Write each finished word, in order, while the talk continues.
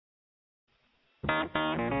Hello,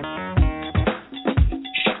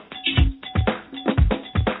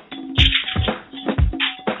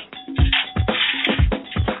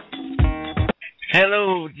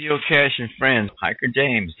 geocaching friends. Hiker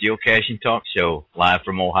James, Geocaching Talk Show, live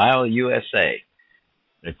from Ohio, USA.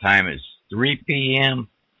 The time is 3 p.m.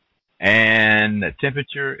 and the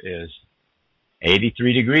temperature is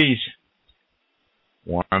 83 degrees,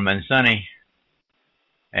 warm and sunny.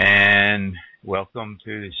 And welcome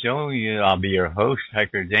to the show. I'll be your host,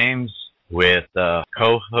 Hiker James, with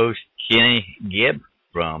co-host Kenny Gibb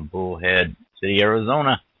from Bullhead City,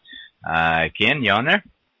 Arizona. Ken, you on there?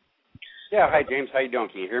 Yeah, hi James, how you doing?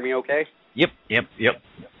 Can you hear me okay? Yep.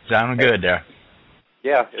 Sounding good there.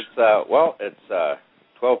 Yeah, it's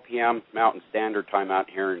 12 p.m. Mountain Standard Time out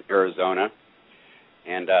here in Arizona.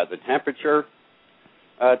 And the temperature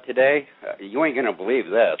today, you ain't going to believe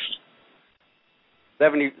this,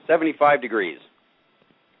 75 degrees.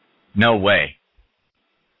 No way.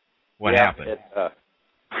 What happened? It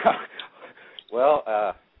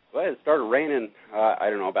started raining,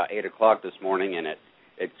 about 8 o'clock this morning, and it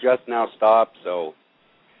just now stopped, so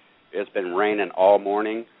it's been raining all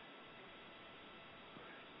morning.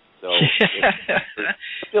 So it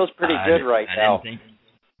feels pretty good right now.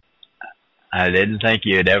 I didn't think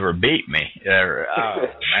you'd ever beat me. Oh,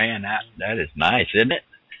 man, that is nice, isn't it?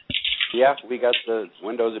 Yeah, we got the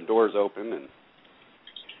windows and doors open,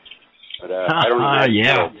 but I don't know.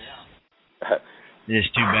 Yeah.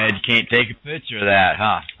 It's too bad you can't take a picture of that,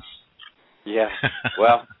 huh? Yeah.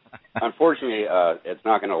 Well, unfortunately, it's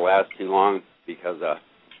not going to last too long because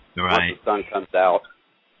once the sun comes out,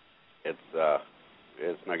 it's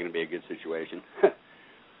not going to be a good situation.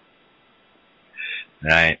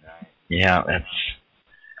 Right. Yeah.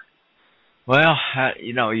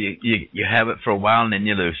 You have it for a while and then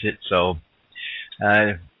you lose it. So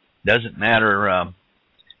doesn't matter.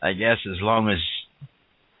 I guess as long as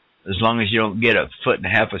you don't get a foot and a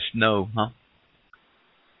half of snow, huh?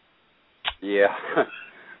 Yeah.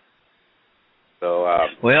 So,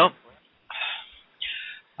 we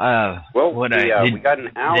got an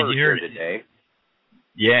hour here today.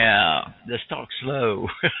 Yeah, let's talk slow.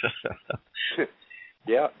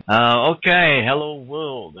 Yeah. Okay, hello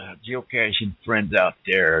world, geocaching friends out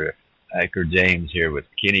there. Hiker James here with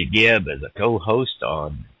Kenny Gibb as a co-host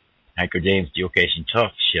on Hiker James Geocaching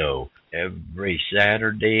Talk Show every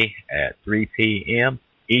Saturday at 3 p.m.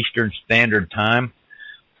 Eastern Standard Time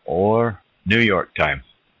or New York time.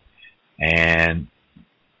 And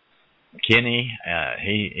Kenny,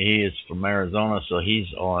 he is from Arizona, so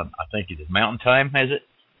he's on, I think it's Mountain Time, is it?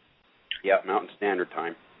 Yeah, Mountain Standard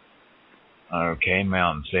Time. Okay,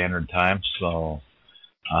 Mountain Standard Time. So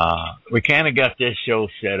we kind of got this show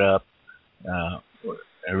set up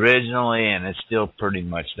originally, and it's still pretty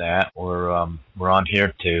much that. We're on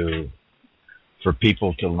here for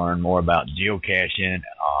people to learn more about geocaching,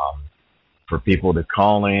 for people to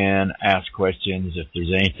call in, ask questions if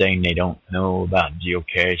there's anything they don't know about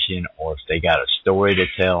geocaching, or if they got a story to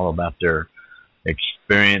tell about their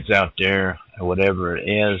experience out there, whatever it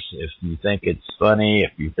is. If you think it's funny,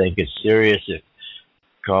 if you think it's serious,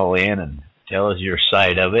 call in and tell us your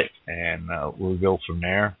side of it, and we'll go from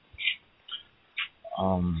there.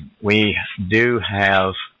 We do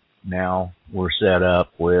have now, we're set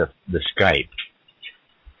up with the Skype.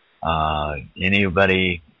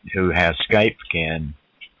 Anybody who has Skype can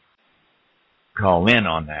call in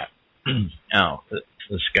on that. Now,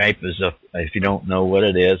 the Skype is if you don't know what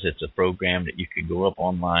it is, it's a program that you can go up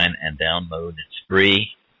online and download. It's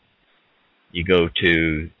free. You go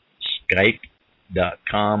to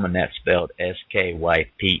Skype.com, and that's spelled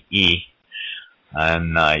SKYPE,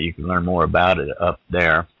 and you can learn more about it up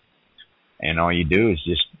there. And all you do is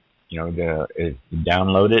just,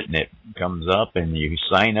 download it, and it comes up, and you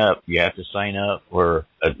sign up. You have to sign up for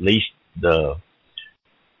at least the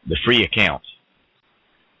free account.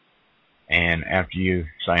 And after you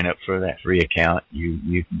sign up for that free account,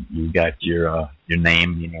 you got your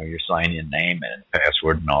name, your sign-in name and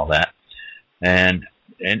password and all that. And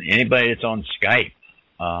anybody that's on Skype,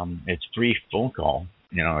 it's free phone call.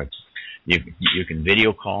 You can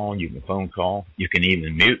video call, you can phone call, you can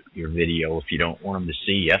even mute your video if you don't want them to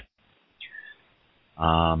see you.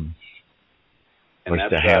 And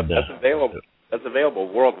that's available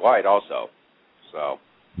worldwide also. So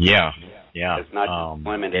yeah, it's not just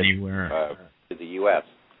limited anywhere to the U.S.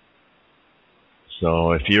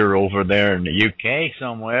 So if you're over there in the UK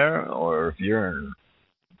somewhere, or if you're in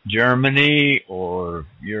Germany, or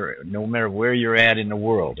no matter where you're at in the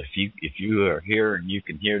world, if you are here and you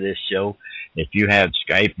can hear this show, if you have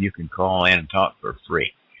Skype, you can call in and talk for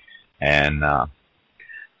free, and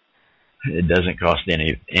it doesn't cost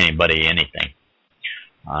anybody anything.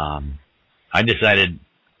 I decided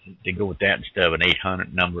to go with that instead of an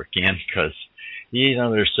 800 number again because,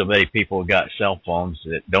 there's so many people who got cell phones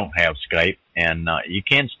that don't have Skype, and you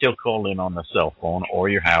can still call in on the cell phone or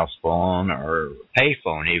your house phone or pay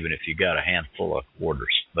phone, even if you got a handful of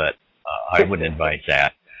quarters. But I wouldn't advise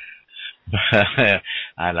that.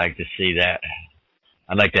 I'd like to see that.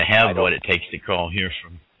 I'd like to have what it takes to call here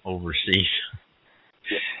from overseas.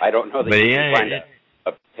 I don't know that you can find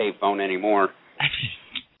a pay phone anymore.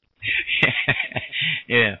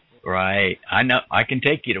 Yeah, right. I know. I can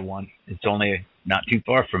take you to one. It's only not too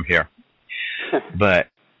far from here. But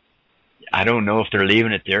I don't know if they're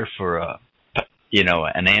leaving it there for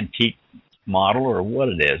an antique model or what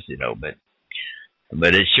it is,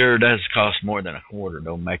 but it sure does cost more than a quarter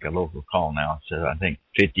to make a local call now. So I think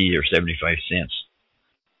 50 or 75 cents.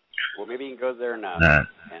 Well, maybe you can go there and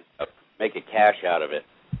make a cash out of it.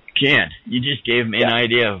 Ken, you just gave me an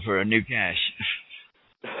idea for a new cache.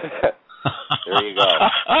 There you go.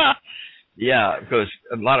 Yeah, because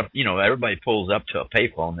a lot of, everybody pulls up to a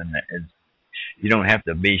payphone, and you don't have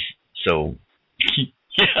to be so,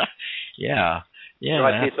 yeah. So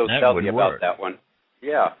I'd be so stealthy about that one.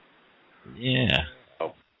 Yeah. Yeah.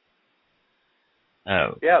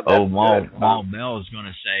 Maul Bell is going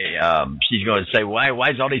to say, she's going to say, why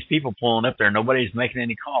is all these people pulling up there? Nobody's making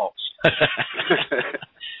any calls.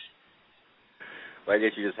 Well, I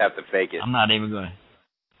guess you just have to fake it. I'm not even going to.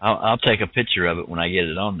 I'll take a picture of it when I get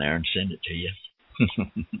it on there and send it to you.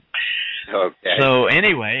 Okay. So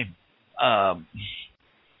anyway,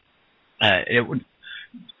 it would.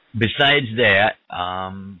 Besides that,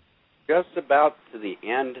 just about to the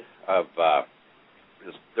end of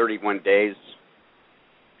this 31 days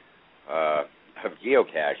of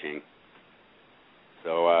geocaching.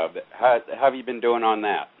 So, how have you been doing on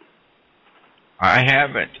that? I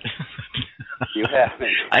haven't. You haven't.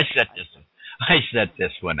 I set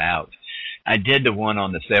this one out. I did the one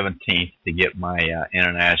on the 17th to get my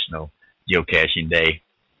International Geocaching Day.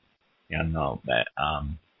 No,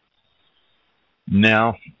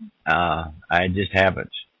 I just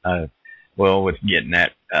haven't. With getting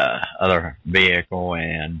that other vehicle,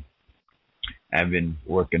 and I've been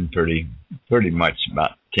working pretty much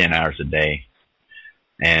about 10 hours a day.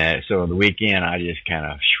 And so the weekend, I just kind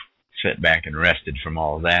of sat back and rested from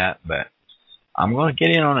all of that. But I'm going to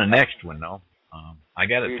get in on the next one, though. I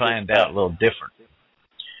got it planned out a little different.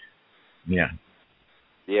 Yeah.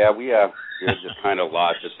 Yeah, we just kind of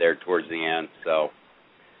lost it there towards the end, so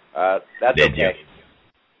that's Did okay.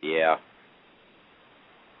 You? Yeah.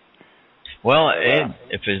 Well, Ed,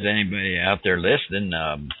 if there's anybody out there listening,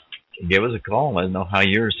 give us a call. Let us know how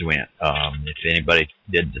yours went. If anybody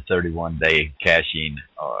did the 31-day caching,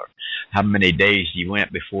 or how many days you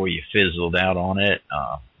went before you fizzled out on it,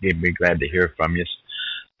 we'd be glad to hear from you.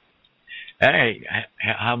 Hey,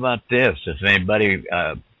 how about this? If anybody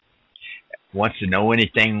wants to know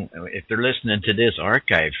anything, if they're listening to this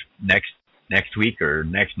archive next week or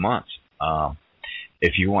next month,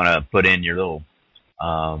 if you want to put in your little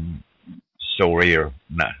story or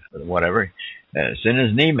whatever, send us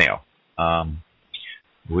an email.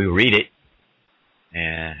 We'll read it,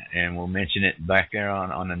 and we'll mention it back there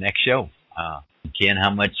on the next show. Ken, how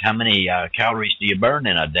many calories do you burn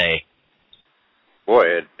in a day?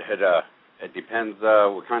 Boy, it depends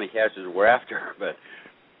what kind of caches we're after, but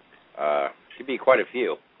could be quite a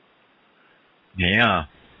few. Yeah.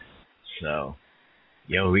 So,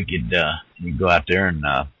 we could go out there and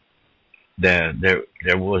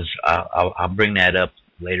there was. I'll bring that up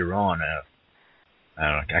later on.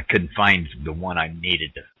 I couldn't find the one I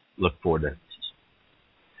needed to look for to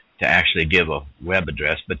actually give a web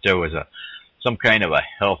address, but there was some kind of a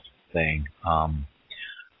health thing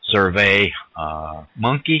survey,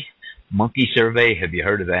 monkey survey. Have you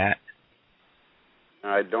heard of that?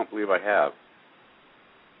 I don't believe I have.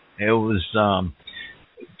 It was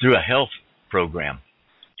through a health program,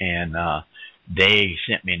 and they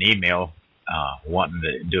sent me an email wanting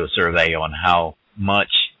to do a survey on how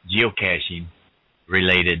much geocaching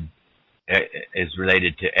is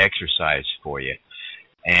related to exercise for you.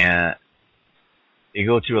 And you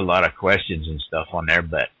go through a lot of questions and stuff on there,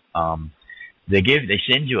 but they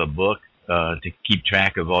send you a book to keep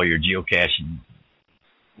track of all your geocaching,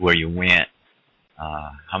 where you went,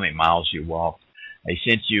 how many miles you walked. They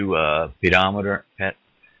sent you a pedometer, I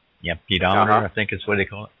think is what they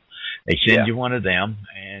call it. They send you one of them,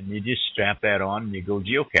 and you just strap that on and you go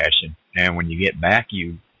geocaching. And when you get back,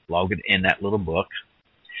 you log it in that little book.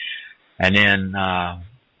 And then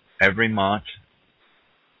every month,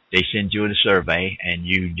 they send you a survey, and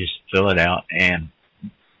you just fill it out. And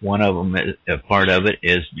one of them, a part of it,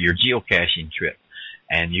 is your geocaching trip.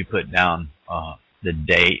 And you put down the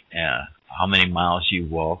date, how many miles you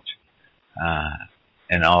walked,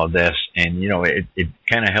 and all of this. And, it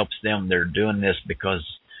kind of helps them. They're doing this because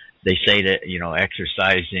they say that,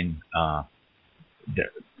 exercising,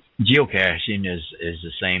 geocaching is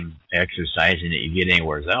the same exercising that you get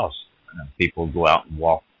anywhere else. People go out and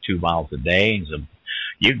walk 2 miles a day, and so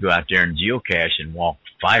you go out there and geocache and walk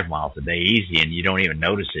 5 miles a day easy, and you don't even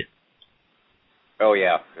notice it. Oh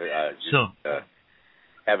yeah,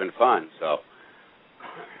 having fun. So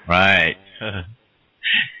right.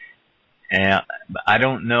 And I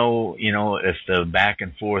don't know, if the back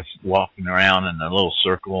and forth walking around in a little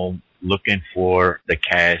circle looking for the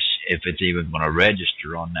cache, if it's even going to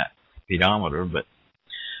register on that speedometer, but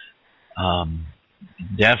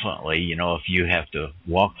definitely, if you have to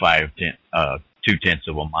walk 2/10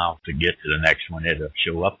 of a mile to get to the next one, it'll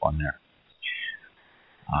show up on there.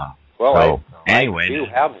 I do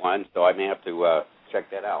have one, so I may have to check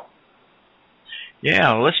that out.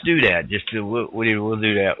 Yeah, let's do that. We'll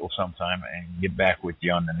do that sometime and get back with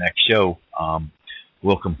you on the next show.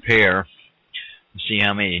 We'll compare, see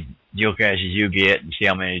how many geocaches you get, and see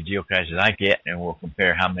how many geocaches I get, and we'll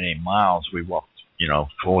compare how many miles we walked,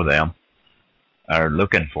 for them, or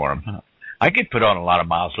looking for them. I could put on a lot of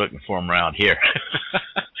miles looking for them around here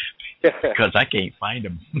because I can't find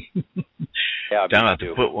them. Yeah, I'll have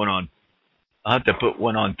to put one on. I'll have to put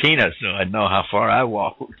one on Tina so I know how far I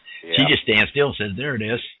walk. Yeah. She just stands still and says, "There it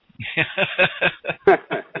is."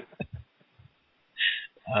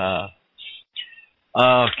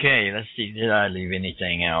 Okay, let's see. Did I leave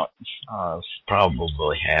anything out?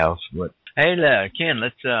 Probably have. But hey, Ken,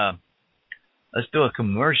 let's do a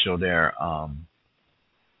commercial there.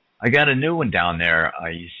 I got a new one down there.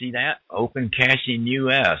 You see that? Open Caching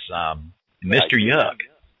US. Mr. Yuck.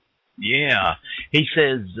 Yeah, he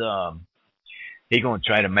says he's gonna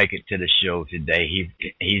try to make it to the show today.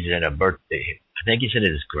 He's at a birthday. I think he said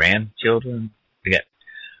his grandchildren.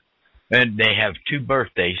 And they have 2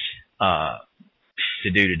 birthdays to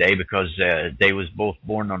do today because they was both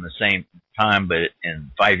born on the same time, but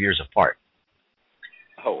in 5 years apart.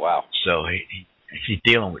 Oh wow! So he's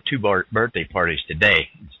dealing with 2 birthday parties today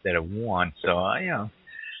instead of 1. So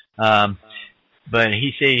but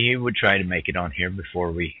he said he would try to make it on here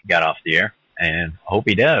before we got off the air, and I hope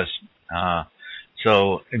he does.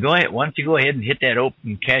 So go ahead. Why don't you go ahead and hit that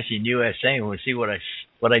Open Caching USA, and we'll see what I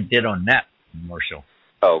did on that commercial.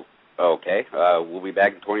 Oh, okay. We'll be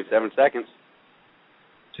back in 27 seconds.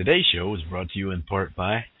 Today's show is brought to you in part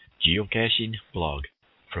by Geocaching Blog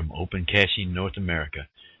from Open Caching North America.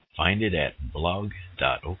 Find it at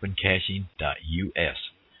blog.opencaching.us.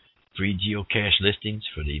 Free geocache listings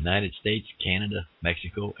for the United States, Canada,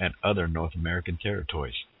 Mexico, and other North American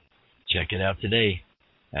territories. Check it out today.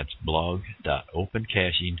 That's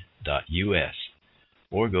blog.opencaching.us.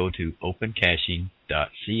 Or go to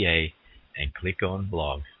opencaching.ca and click on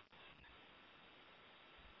blog.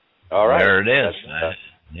 All right. There it is.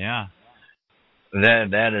 Yeah.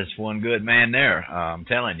 That is one good man there. I'm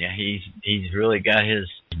telling you, he's really got his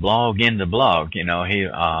blog in the blog. He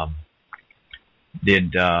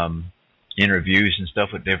did interviews and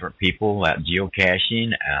stuff with different people about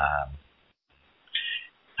geocaching.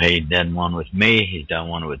 He's done one with me. He's done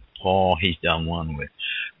one with Paul. He's done one with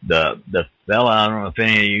the fella. I don't know if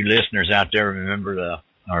any of you listeners out there remember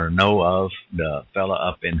or know of the fella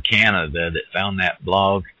up in Canada that found that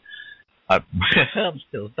blog. I'm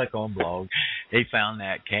still stuck on blog. He found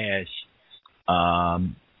that cache.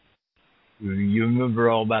 You remember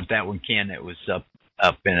all about that one, Ken? It was up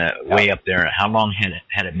in way up there. How long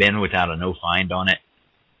had it been without a no find on it?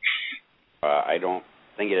 I don't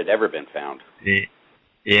think it had ever been found. It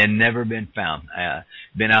had never been found.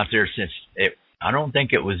 Been out there since it. I don't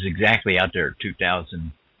think it was exactly out there in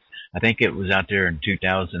 2000. I think it was out there in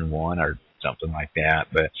 2001 or something like that.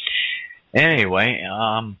 But anyway,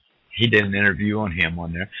 he did an interview on him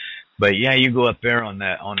on there. But yeah, you go up there on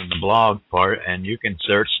the blog part, and you can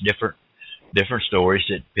search different stories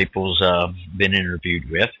that people's been interviewed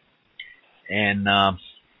with, and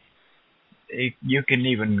you can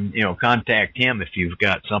even contact him if you've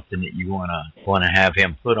got something that you want to have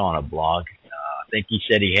him put on a blog. I think he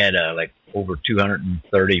said he had like over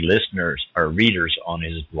 230 listeners or readers on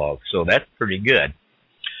his blog, so that's pretty good.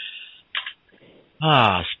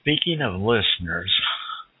 Speaking of listeners,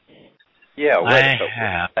 yeah, I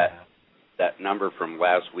have that number from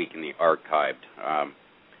last week in the archived.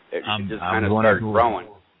 It just kind of started growing.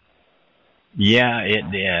 Yeah,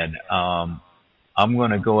 it did. I'm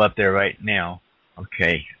going to go up there right now.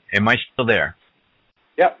 Okay. Am I still there?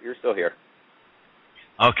 Yep, you're still here.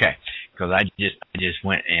 Okay. Because I just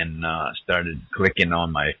went and started clicking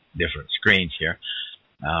on my different screens here.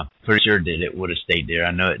 Pretty sure that it would have stayed there.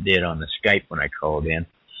 I know it did on the Skype when I called in.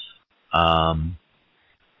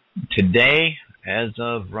 Today, as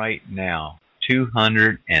of right now,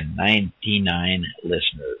 299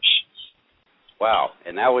 listeners. Wow,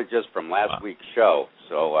 and that was just from last week's show.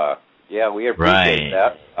 So, yeah, we appreciate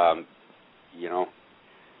that.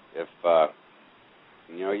 If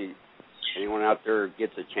anyone out there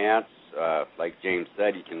gets a chance, like James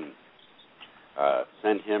said, you can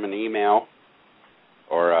send him an email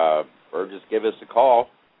or just give us a call,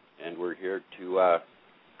 and we're here to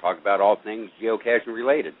talk about all things geocaching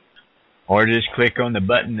related. Or just click on the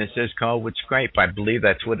button that says call with Skype. I believe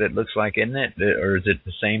that's what it looks like, isn't it? Or is it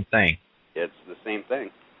the same thing? It's the same thing.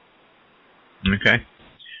 Okay.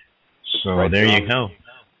 So there you go.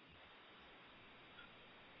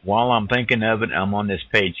 While I'm thinking of it, I'm on this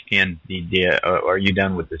page. Ken, are you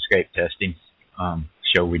done with the Skype testing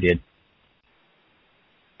show we did?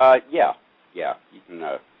 Yeah. You can.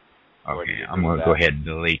 Okay, I'm going to go ahead and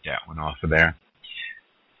delete that one off of there.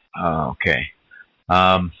 Okay.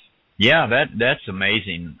 Yeah, that's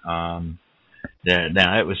amazing. Now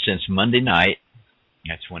it was since Monday night.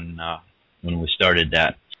 That's when we started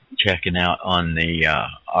that, checking out on the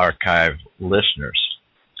archive listeners.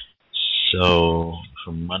 So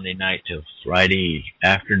from Monday night to Friday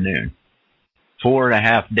afternoon,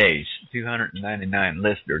 4.5 days, 299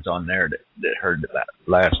 listeners on there that heard about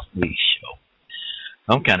last week's show.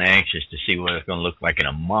 I'm kind of anxious to see what it's going to look like in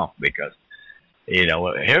a month because,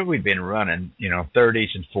 here we've been running,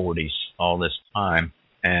 30s and 40s all this time,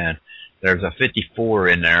 and there's a 54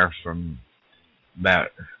 in there from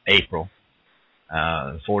about April,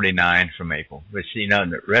 49 from April. But,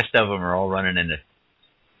 the rest of them are all running in the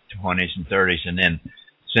 20s and 30s, and then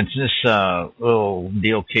since this little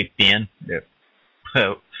deal kicked in, it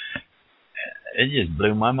just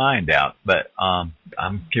blew my mind out. But I'm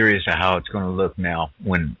curious how it's going to look now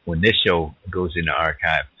when this show goes into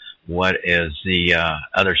archive. What is the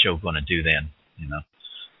other show going to do then?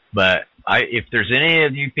 But if there's any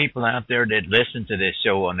of you people out there that listen to this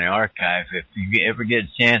show on the archive, if you ever get a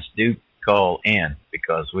chance, do call in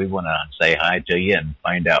because we want to say hi to you and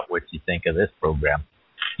find out what you think of this program.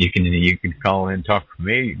 You can call in and talk to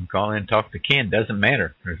me. You can call in and talk to Ken. Doesn't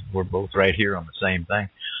matter. We're both right here on the same thing.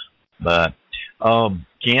 But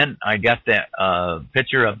Ken, I got that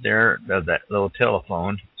picture up there of that little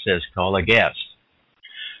telephone. It says call a guest.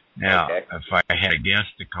 Now, okay. If I had a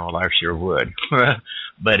guest to call, I sure would.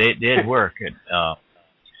 But it did work.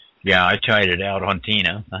 I tried it out on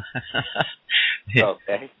Tina.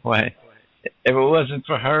 Okay. Well, if it wasn't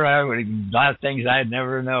for her, a lot of things I'd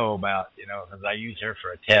never know about, because I use her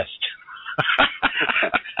for a test.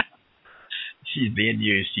 She's being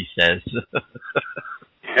used, she says.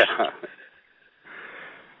 Yeah.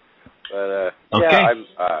 But, okay. I'm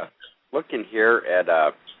looking here at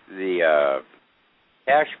the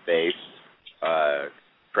cache base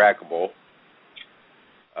trackable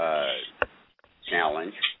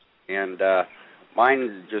challenge, and mine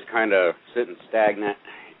is just kind of sitting stagnant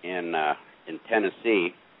in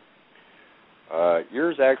Tennessee.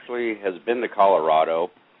 Yours actually has been to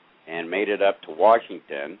Colorado and made it up to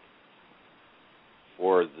Washington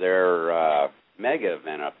for their mega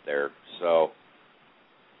event up there. So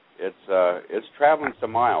it's traveling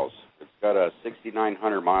some miles. It's got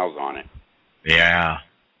 6,900 miles on it. Yeah.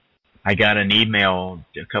 I got an email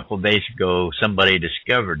a couple of days ago. Somebody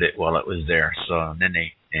discovered it while it was there. So then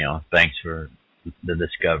they, thanks for the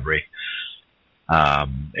discovery.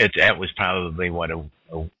 That was probably a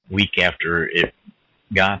week after it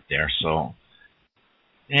got there. So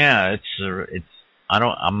yeah, I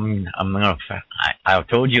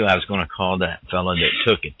told you I was going to call that fellow that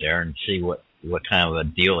took it there and see what kind of a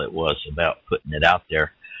deal it was about putting it out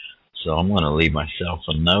there. So I'm going to leave myself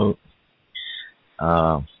a note.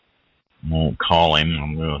 I won't call him.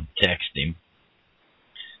 I'm going to text him.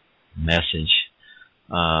 Message.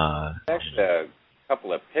 Text a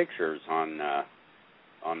couple of pictures on that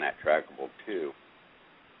trackable too.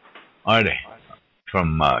 Are they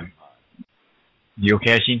from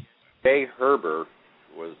geocaching? Jay Herber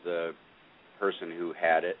was the person who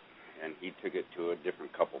had it, and he took it to a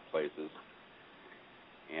different couple places.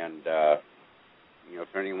 And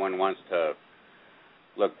if anyone wants to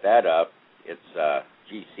look that up, its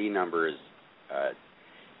GC number is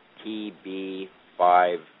TB5VG6B.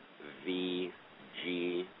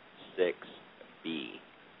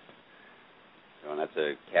 So and that's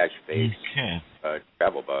a cache-based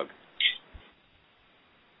travel bug.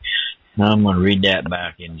 Now I'm going to read that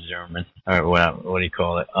back in German. Or what do you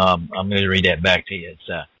call it? I'm going to read that back to you. It's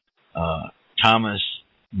Thomas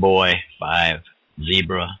Boy 5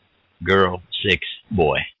 Zebra Girl 6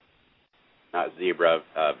 Boy. not zebra,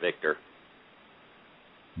 Victor.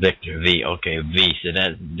 Victor, V. Okay, V. So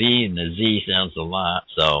that V and the Z sounds a lot.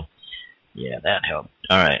 So, yeah, that helped.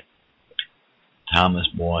 All right. Thomas,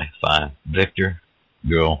 boy, 5. Victor,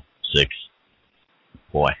 girl, 6.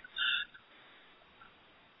 Boy.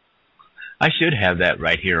 I should have that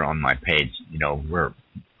right here on my page. You know, where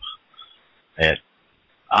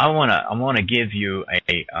I wanna give you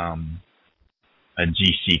a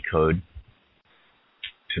GC code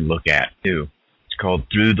to look at too. It's called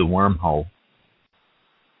Through the Wormhole.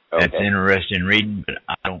 Okay. That's interesting reading, but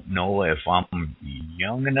I don't know if I'm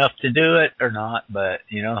young enough to do it or not. But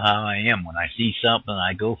you know how I am. When I see something,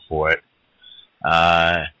 I go for it.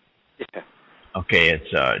 Yeah. Okay,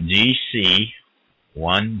 it's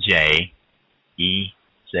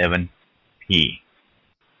GC1JE7P.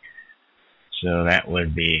 So that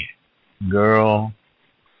would be girl.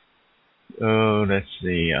 Oh, let's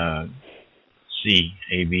see. C,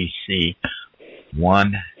 A, B, C.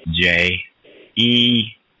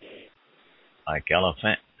 1JE like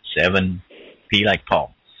elephant, 7P like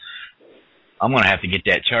Paul. I'm gonna have to get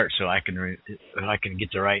that chart so I can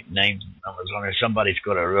get the right names and numbers on there. Somebody's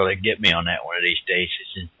gonna really get me on that one of these days.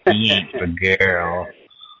 It's E ain't for girl.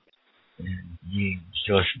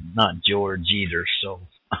 So it's not George either. So,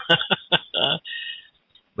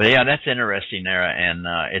 but yeah, that's interesting there, and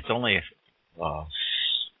it's only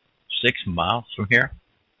 6 miles from here,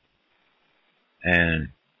 and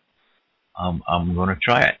I'm gonna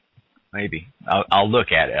try it. Maybe I'll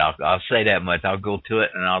look at it. I'll say that much. I'll go to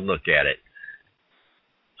it and I'll look at it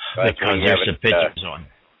because there's some pictures on.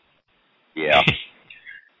 Yeah.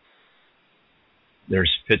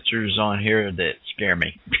 There's pictures on here that scare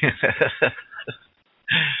me.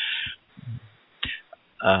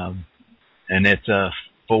 And it's a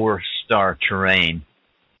 4-star terrain.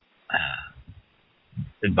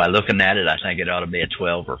 And by looking at it, I think it ought to be a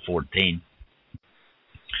 12 or 14.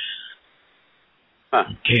 Huh.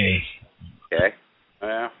 Okay. Okay.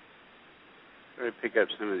 Well, let me pick up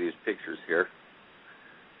some of these pictures here.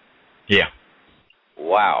 Yeah.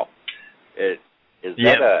 Wow. Is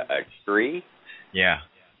that a tree? Yeah.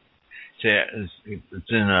 It's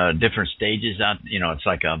in different stages. You know, it's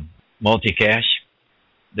like a multi-cache.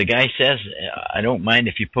 The guy says, I don't mind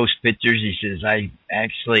if you post pictures. He says,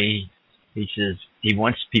 he says he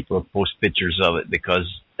wants people to post pictures of it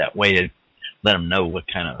because that way to let them know what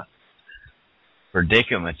kind of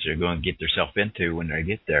predicaments they're going to get themselves into when they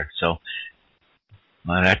get there. So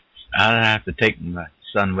I have to take my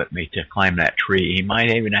son with me to climb that tree. He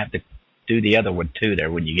might even have to do the other one too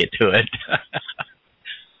there when you get to it.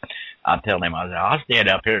 I'll tell him, I'll stand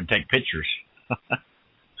up here and take pictures.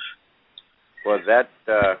 Well, that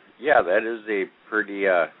is a pretty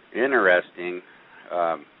interesting.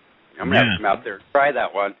 I'm going to have to come out there and try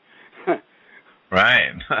that one.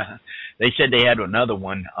 Right. They said they had another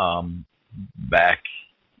one back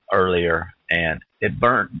earlier, and it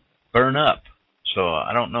burned up. So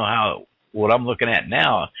I don't know what I'm looking at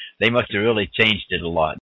now, they must have really changed it a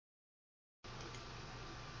lot.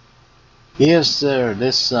 Yes, sir.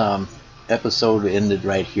 This episode ended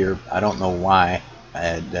right here. I don't know why.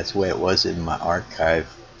 That's the way it was in my archive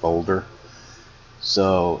folder.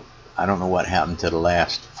 So I don't know what happened to the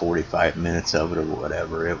last 45 minutes of it or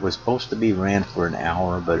whatever. It was supposed to be ran for an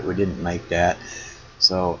hour, but we didn't make that.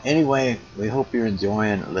 So anyway, we hope you're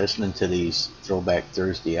enjoying listening to these Throwback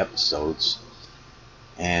Thursday episodes.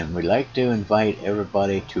 And we'd like to invite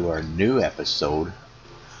everybody to our new episode.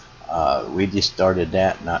 We just started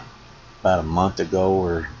that not about a month ago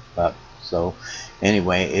or about so.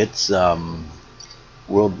 Anyway, it's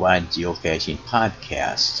Worldwide Geocaching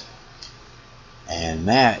Podcast. And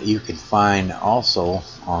that you can find also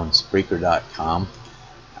on Spreaker.com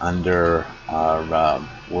under our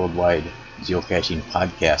Worldwide Geocaching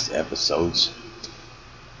Podcast episodes.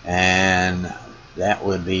 And that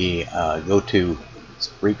would be go to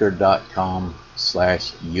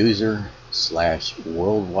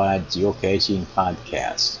Spreaker.com/user/Worldwide Geocaching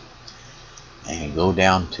Podcast and go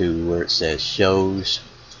down to where it says shows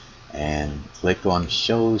and click on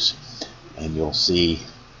shows, and you'll see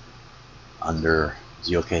under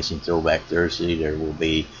Geocaching Throwback Thursday there will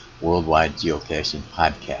be Worldwide Geocaching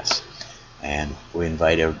Podcast, and we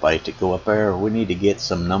invite everybody to go up there. We need to get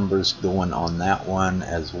some numbers going on that one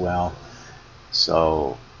as well.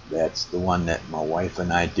 So that's the one that my wife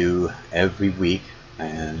and I do every week,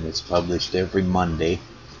 and it's published every Monday.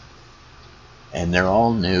 And they're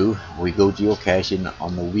all new. We go geocaching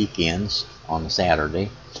on the weekends, on Saturday,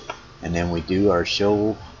 and then we do our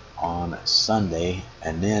show on Sunday,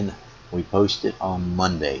 and then we post it on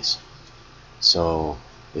Mondays. So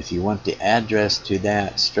if you want the address to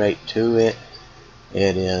that straight to it,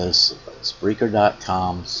 It is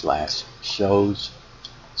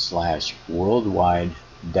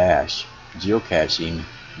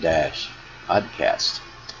Spreaker.com/shows/worldwide-geocaching-podcast.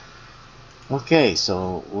 Okay,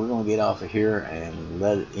 so we're going to get off of here and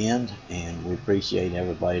let it end, and we appreciate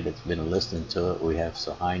everybody that's been listening to it. We have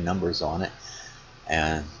some high numbers on it,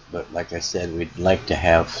 but like I said, we'd like to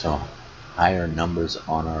have some higher numbers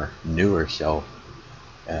on our newer show,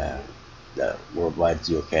 the Worldwide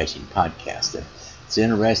Geocaching Podcast. It's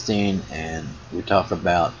interesting, and we talk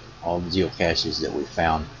about all the geocaches that we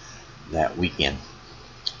found that weekend.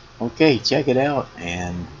 Okay, check it out,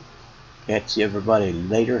 and catch everybody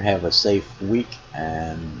later. Have a safe week,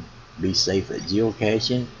 and be safe at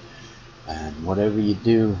geocaching, and whatever you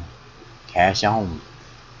do, cache on.